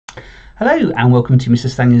Hello and welcome to Mr.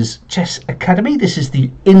 Stanier's Chess Academy. This is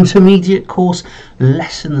the intermediate course,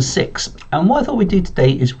 lesson 6. And what I thought we'd do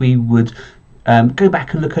today is we would go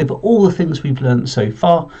back and look over all the things we've learned so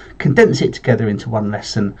far, condense it together into one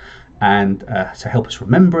lesson and to help us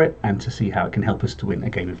remember it and to see how it can help us to win a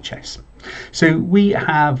game of chess. So we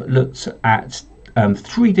have looked at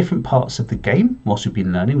 3 different parts of the game whilst we've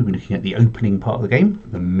been learning. We've been looking at the opening part of the game,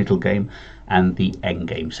 the middle game and the end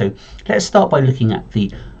game. So let's start by looking at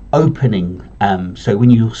the opening. So when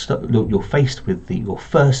you're faced with your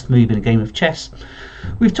first move in a game of chess,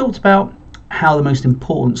 we've talked about how the most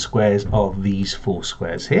important squares are these 4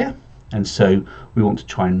 squares here, and so we want to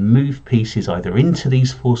try and move pieces either into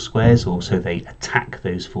these 4 squares or so they attack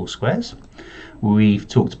those 4 squares. We've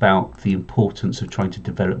talked about the importance of trying to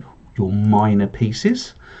develop your minor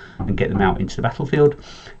pieces and get them out into the battlefield,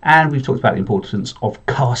 and we've talked about the importance of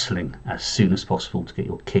castling as soon as possible to get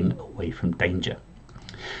your king away from danger.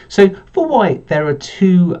 So for white, there are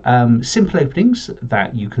 2 simple openings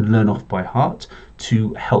that you can learn off by heart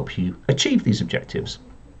to help you achieve these objectives.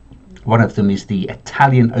 One of them is the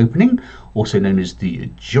Italian opening, also known as the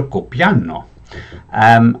gioco piano,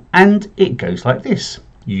 and it goes like this.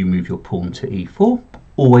 You move your pawn to e4,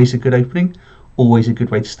 always a good opening, always a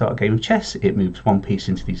good way to start a game of chess. It moves one piece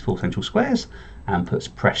into these 4 central squares and puts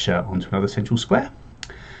pressure onto another central square.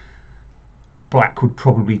 Black would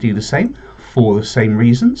probably do the same for the same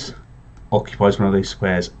reasons, occupies one of those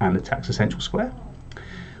squares and attacks a central square.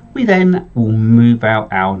 We then will move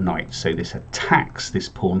out our knight, so this attacks this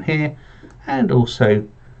pawn here and also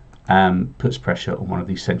puts pressure on one of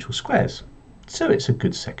these central squares. So it's a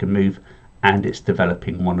good second move, and it's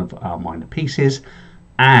developing one of our minor pieces,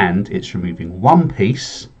 and it's removing one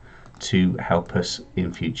piece to help us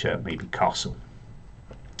in future maybe castle.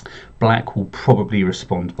 Black will probably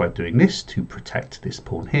respond by doing this to protect this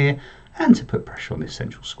pawn here and to put pressure on this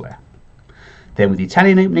central square. Then with the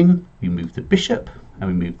Italian opening, we move the bishop,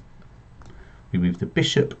 and we move the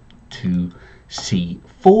bishop to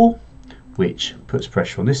c4, which puts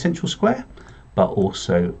pressure on this central square, but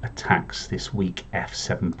also attacks this weak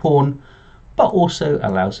f7 pawn, but also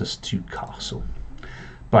allows us to castle.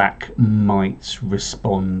 Black might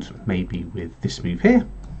respond maybe with this move here,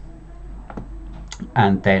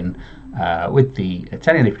 and then with the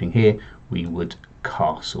Italian opening here, we would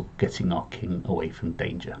castle, getting our king away from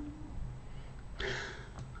danger.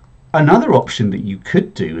 Another option that you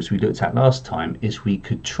could do, as we looked at last time, is we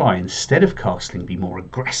could try, instead of castling, be more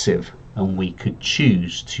aggressive, and we could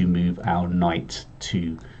choose to move our knight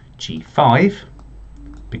to g5,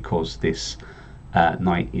 because this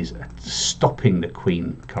knight is stopping the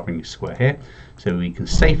queen covering this square here. So we can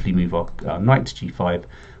safely move our knight to g5,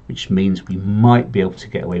 which means we might be able to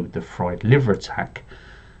get away with the fried liver attack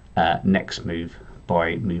next move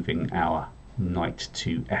by moving our knight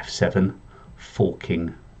to f7,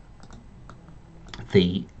 forking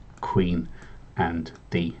the queen and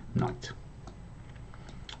the knight.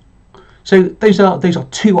 So those are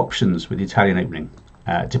 2 options with the Italian opening,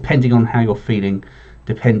 depending on how you're feeling,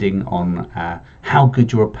 depending on how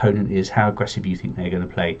good your opponent is, how aggressive you think they're going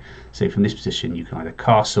to play. So from this position, you can either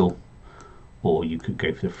castle or you could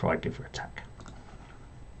go for the fried liver attack.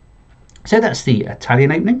 So that's the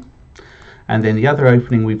Italian opening. And then the other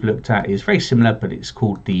opening we've looked at is very similar, but it's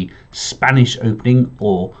called the Spanish opening,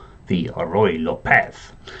 or the Roy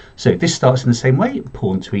Lopez. So this starts in the same way: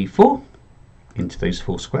 pawn to e4 into those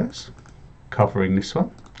 4 squares, covering this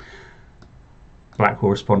one. Black will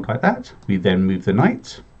respond like that. We then move the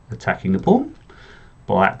knight, attacking the pawn.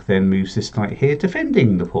 Black then moves this knight here,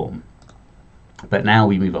 defending the pawn. But now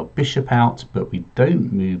we move our bishop out, but we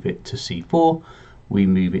don't move it to c4, we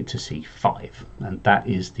move it to c5, and that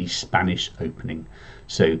is the Spanish opening.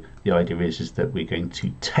 So the idea is that we're going to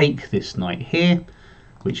take this knight here,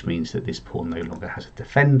 which means that this pawn no longer has a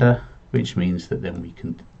defender, which means that then we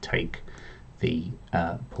can take the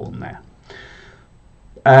pawn there.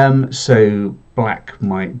 So black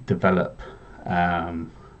might develop,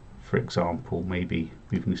 for example, maybe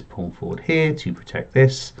moving this pawn forward here to protect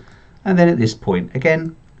this, and then at this point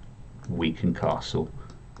again we can castle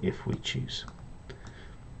if we choose.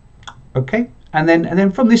 Okay, and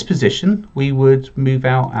then from this position we would move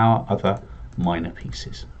out our other minor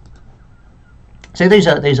pieces. So those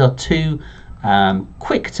are 2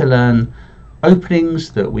 quick to learn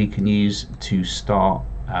openings that we can use to start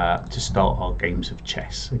our games of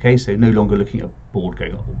chess. Okay, so no longer looking at a board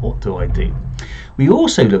going, oh, what do I do? We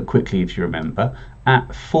also look quickly, if you remember,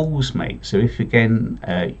 at fool's mate. So if again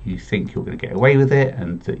you think you're going to get away with it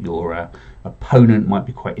and that your opponent might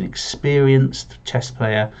be quite inexperienced chess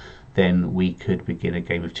player, then we could begin a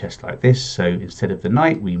game of chess like this. So instead of the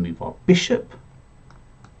knight, we move our bishop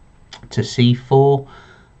to c4.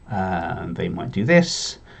 They might do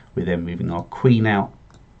this. We're then moving our queen out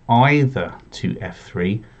either to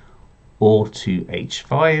f3 or to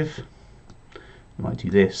h5. We might do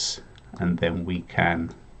this, and then we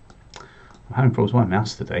can. I'm having problems with my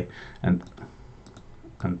mouse today, and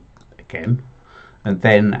again, and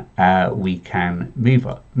then we can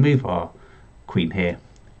move our queen here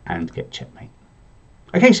and get checkmate.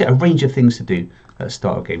 Okay, so a range of things to do at the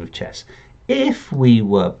start of a game of chess. If we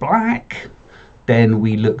were black, then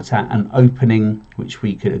we looked at an opening which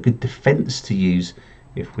we could, a good defense to use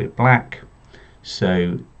if we're black.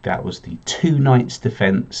 So that was the 2 knights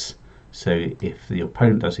defense. So if the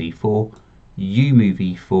opponent does e4, you move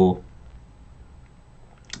e4.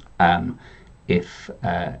 If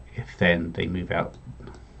then they move out,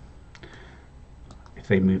 if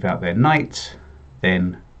they move out their knight,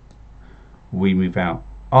 then we move out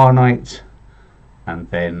our knight, and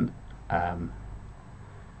then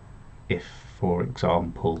if, for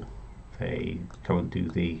example, they come and do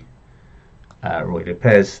the Roy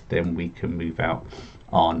Lopez, then we can move out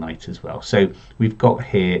our knight as well. So we've got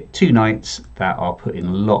here 2 knights that are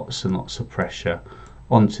putting lots and lots of pressure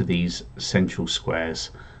onto these central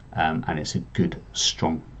squares, and it's a good,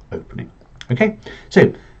 strong opening. Okay,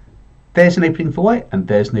 so there's an opening for white, and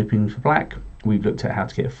there's an opening for black. We've looked at how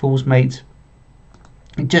to get a fool's mate.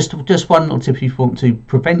 Just one little tip: if you want to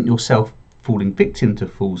prevent yourself falling victim to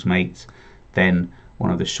fool's mate, then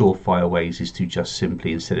one of the surefire ways is to just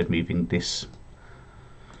simply, instead of moving this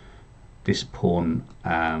pawn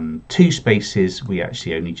 2 spaces, we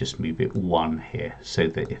actually only just move it 1 here, so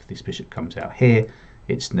that if this bishop comes out here,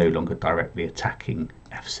 it's no longer directly attacking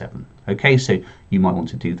f7. Okay, so you might want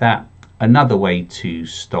to do that. Another way to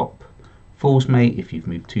stop fool's mate, if you've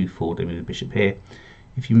moved too forward and move the bishop here,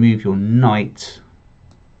 if you move your knight,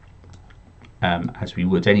 as we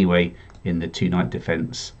would anyway in the 2 knight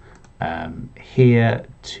defense, here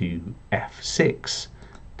to f6,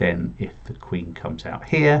 then if the queen comes out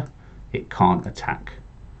here, it can't attack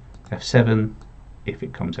f7. If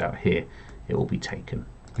it comes out here, it will be taken.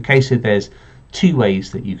 Okay, so there's 2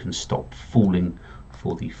 ways that you can stop falling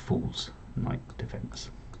for the fool's knight defense,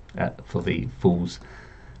 for the fool's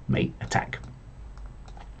mate attack.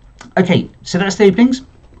 Okay, so that's the openings.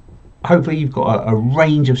 Hopefully you've got a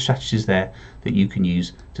range of strategies there that you can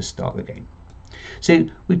use to start the game. So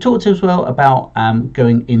we've talked as well about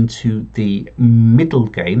going into the middle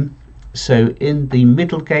game. So in the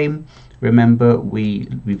middle game, remember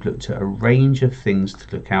we've looked at a range of things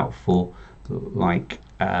to look out for, like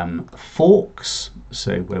forks.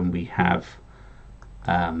 So when we have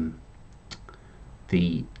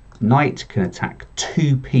the knight can attack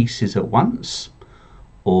 2 pieces at once,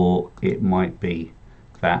 or it might be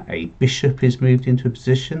that a bishop is moved into a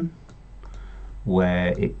position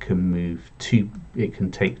where it can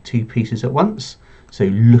take 2 pieces at once. So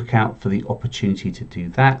look out for the opportunity to do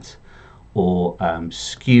that. Or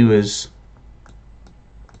skewers,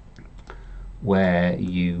 where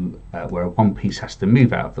where one piece has to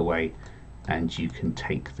move out of the way and you can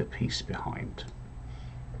take the piece behind.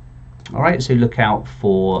 All right, so look out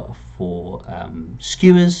for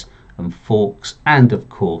skewers and forks, and of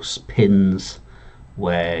course pins,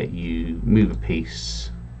 where you move a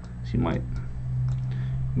piece. So you might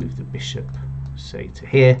move the bishop, say, to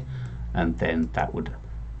here, and then that would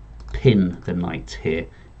pin the knight here.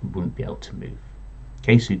 You wouldn't be able to move.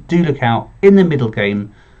 Okay, so do look out in the middle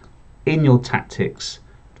game in your tactics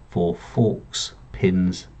for forks,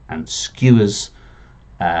 pins and skewers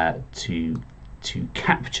to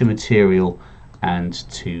capture material and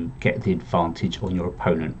to get the advantage on your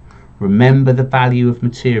opponent. Remember the value of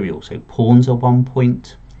material. So pawns are 1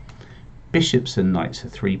 point, bishops and knights are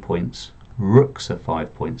 3 points, rooks are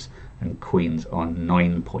 5 points, and queens are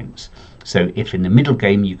 9 points. So if in the middle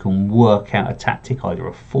game you can work out a tactic, either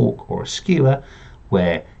a fork or a skewer,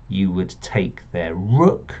 where you would take their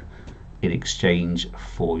rook in exchange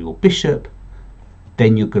for your bishop,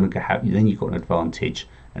 then you're going to have, then you've got an advantage.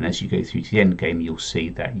 And as you go through to the end game, you'll see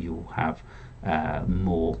that you'll have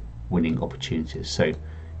more winning opportunities. So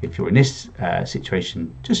if you're in this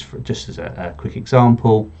situation, just as a quick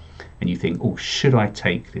example, and you think, oh, should I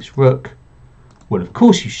take this rook? Well, of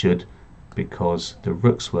course you should, because the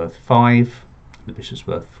rook's worth 5, the bishop's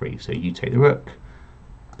worth 3. So you take the rook,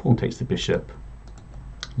 pawn takes the bishop,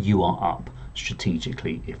 you are up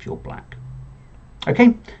strategically if you're black.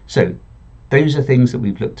 Okay, so those are things that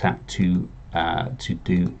we've looked at to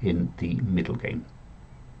do in the middle game.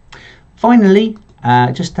 Finally,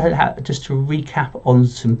 just to recap on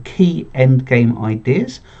some key end game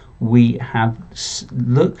ideas, we have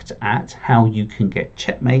looked at how you can get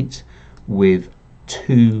checkmate with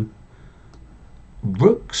 2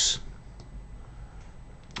 rooks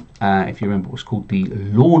if you remember, what's called the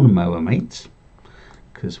lawnmower mate,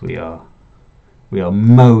 because we are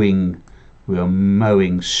mowing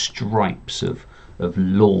stripes of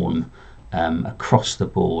lawn across the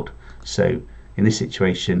board. So in this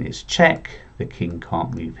situation, it's check. The king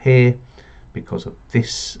can't move here because of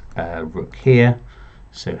this rook here,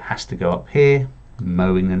 so it has to go up here,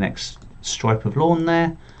 mowing the next stripe of lawn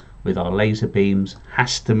there with our laser beams,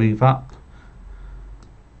 has to move up,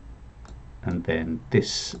 and then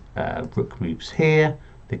this rook moves here.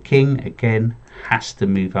 The king again has to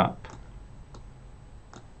move up,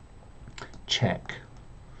 check,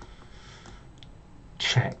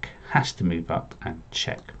 check, has to move up, and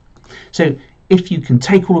check. So if you can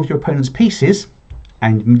take all of your opponent's pieces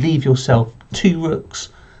and leave yourself 2 rooks,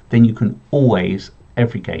 then you can always,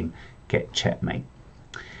 every game, get checkmate.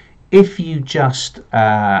 If you just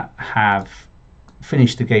have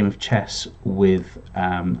finished the game of chess with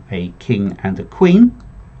a king and a queen,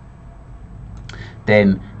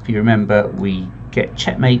 then if you remember, we get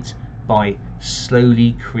checkmate by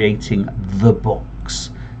slowly creating the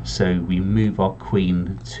box. So we move our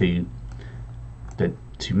queen to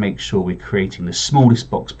make sure we're creating the smallest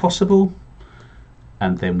box possible,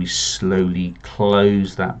 and then we slowly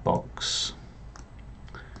close that box.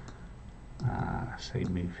 So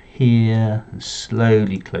move here and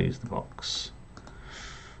slowly close the box.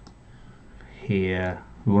 Here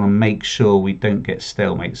we want to make sure we don't get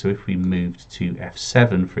stalemate, so if we moved to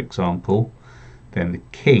f7 for example, then the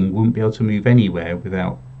king wouldn't be able to move anywhere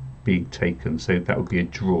without being taken, so that would be a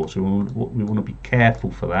draw. So we want to be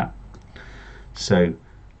careful for that. So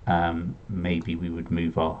maybe we would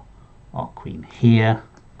move our queen here,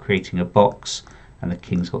 creating a box, and the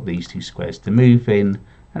king's got these 2 squares to move in,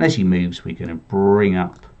 and as he moves we're going to bring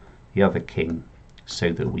up the other king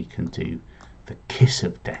so that we can do the kiss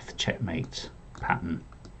of death checkmate pattern.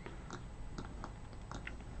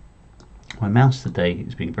 My mouse today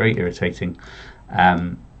is being very irritating.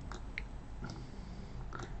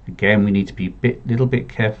 Again, we need to be a little bit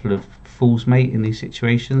careful of fool's mate in these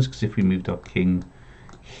situations, because if we moved our king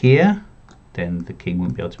here, then the king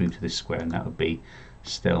wouldn't be able to move to this square, and that would be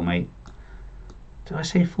stalemate. Did I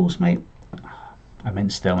say fool's mate? I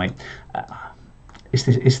meant stalemate.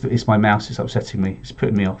 It's my mouse. It's upsetting me. It's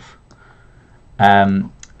putting me off.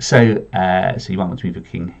 So you want to move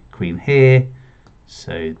your queen here.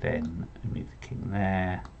 So then move the king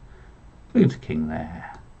there. Move the king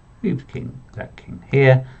there. Move the king, that king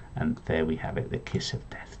here, and there we have it. The kiss of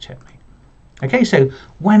death checkmate. Okay, so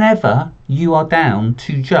whenever you are down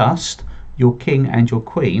to just your king and your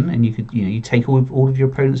queen, and you take all of your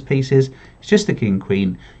opponent's pieces, it's just the king and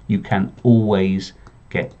queen, you can always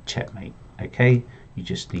get checkmate. Okay, you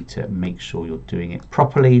just need to make sure you're doing it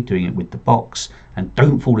properly, doing it with the box, and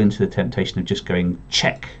don't fall into the temptation of just going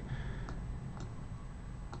check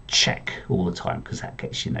all the time, because that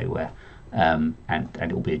gets you nowhere, and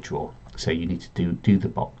it will be a draw. So you need to do the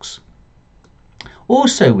box.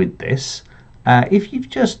 Also with this, if you've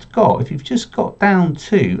just got down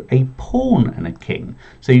to a pawn and a king,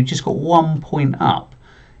 so you've just got 1 point up,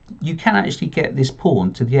 you can actually get this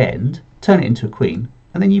pawn to the end, turn it into a queen,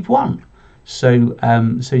 and then you've won. So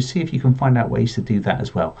so see if you can find out ways to do that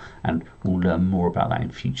as well, and we'll learn more about that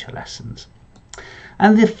in future lessons.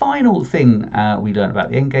 And the final thing we learned about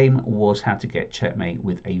the endgame was how to get checkmate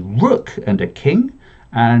with a rook and a king.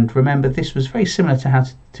 And remember, this was very similar to how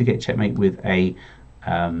to get checkmate with a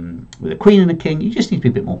queen and a king. You just need to be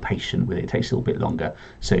a bit more patient with it. It takes a little bit longer.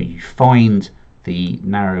 So you find the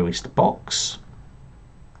narrowest box,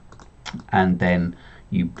 and then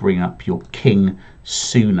you bring up your king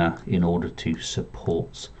sooner in order to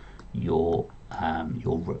support your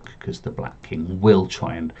rook, because the black king will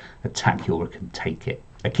try and attack your rook and take it.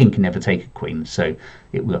 A king can never take a queen, so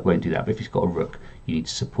it won't do that. But if it's got a rook, you need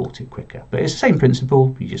to support it quicker. But it's the same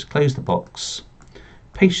principle. You just close the box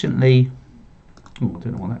patiently. Oh, I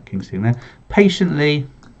don't know what that king's doing there. Patiently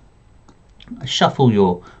shuffle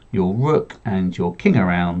your rook and your king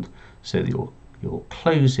around so that you're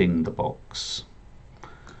closing the box.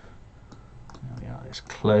 There we are. Let's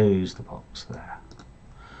close the box there.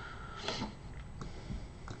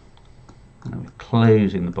 And we're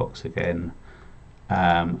closing the box again.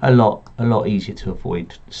 A lot easier to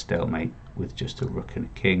avoid stalemate with just a rook and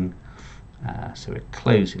a king. So we're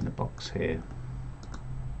closing the box here.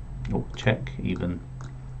 Oh, check even.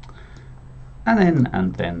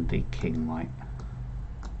 And then the king might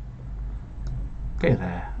go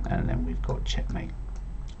there, and then we've got checkmate.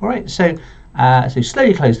 All right, so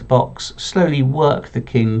slowly close the box, slowly work the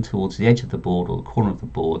king towards the edge of the board or the corner of the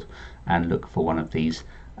board, and look for one of these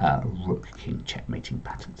rook king checkmating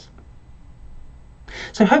patterns.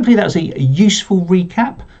 So hopefully that was a useful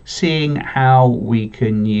recap, seeing how we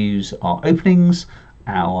can use our openings,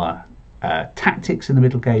 our tactics in the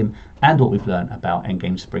middle game, and what we've learned about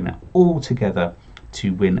endgames to bring that all together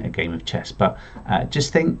to win a game of chess. But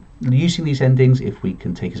just think, using these endings, if we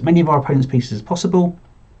can take as many of our opponent's pieces as possible,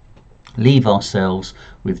 leave ourselves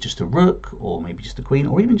with just a rook, or maybe just a queen,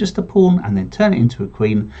 or even just a pawn, and then turn it into a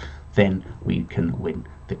queen, then we can win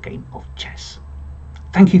the game of chess.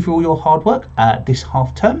 Thank you for all your hard work this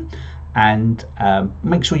half term, and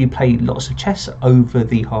make sure you play lots of chess over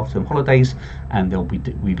the half term holidays, and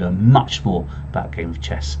we learn much more about a game of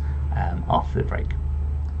chess after the break.